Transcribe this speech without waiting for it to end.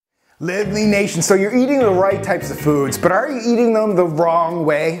Live Lean Nation, so you're eating the right types of foods, but are you eating them the wrong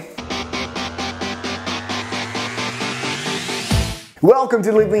way? Welcome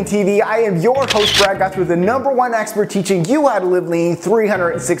to Live Lean TV. I am your host, Brad Guthrie, the #1 expert teaching you how to live lean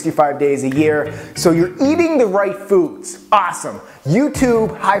 365 days a year. So you're eating the right foods. Awesome.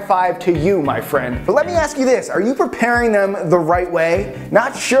 YouTube, high five to you, my friend. But let me ask you this, are you preparing them the right way?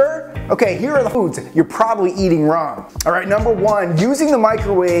 Not sure? Okay, here are the foods you're probably eating wrong. All right, #1, using the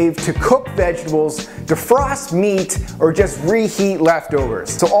microwave to cook vegetables, defrost meat, or just reheat leftovers.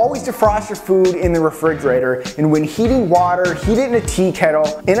 So always defrost your food in the refrigerator, and when heating water, heat it in a tea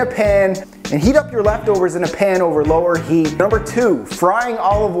kettle, in a pan, and heat up your leftovers in a pan over lower heat. #2, frying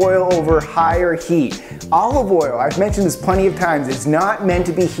olive oil over higher heat. Olive oil, I've mentioned this plenty of times, it's not meant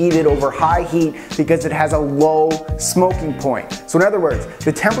to be heated over high heat because it has a low smoking point. So in other words,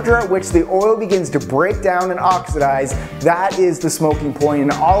 the temperature at which the oil begins to break down and oxidize, that is the smoking point.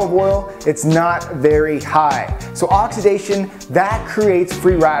 In olive oil, it's not very high. So oxidation, that creates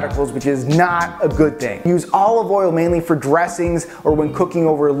free radicals, which is not a good thing. Use olive oil mainly for dressings or when cooking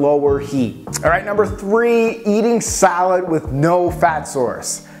over lower heat. All right, #3, eating salad with no fat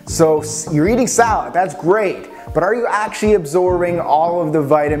source. So you're eating salad, that's great, but are you actually absorbing all of the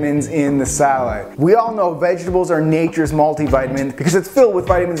vitamins in the salad? We all know vegetables are nature's multivitamin because it's filled with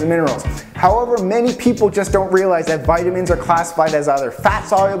vitamins and minerals. However, many people just don't realize that vitamins are classified as either fat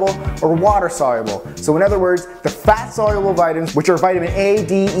soluble or water soluble. So in other words, the fat soluble vitamins, which are vitamin A,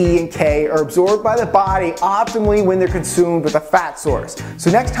 D, E, and K, are absorbed by the body optimally when they're consumed with a fat source.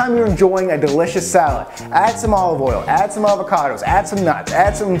 So next time you're enjoying a delicious salad, add some olive oil, add some avocados, add some nuts,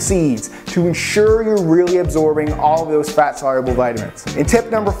 add some seeds to ensure you're really absorbing all of those fat soluble vitamins. And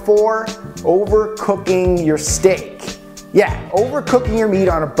tip #4, overcooking your steak. Yeah, overcooking your meat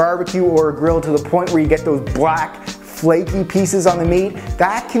on a barbecue or a grill to the point where you get those black, flaky pieces on the meat,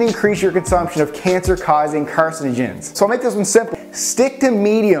 that can increase your consumption of cancer-causing carcinogens. So I'll make this one simple. Stick to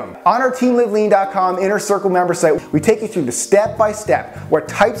medium. On our teamlivelean.com Inner Circle member site, we take you through the step-by-step what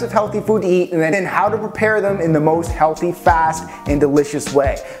types of healthy food to eat and then how to prepare them in the most healthy, fast, and delicious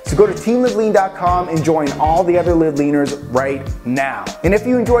way. So go to teamlivelean.com and join all the other Live Leaners right now. And if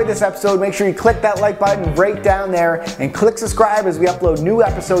you enjoyed this episode, make sure you click that like button right down there and click subscribe as we upload new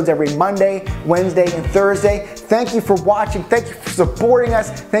episodes every Monday, Wednesday, and Thursday. Thank you for watching. Thank you for supporting us.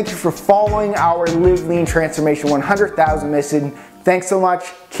 Thank you for following our Live Lean Transformation 100,000 mission. Thanks so much.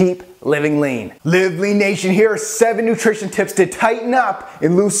 Keep living lean. Live Lean Nation, here are 7 nutrition tips to tighten up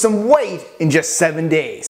and lose some weight in just 7 days.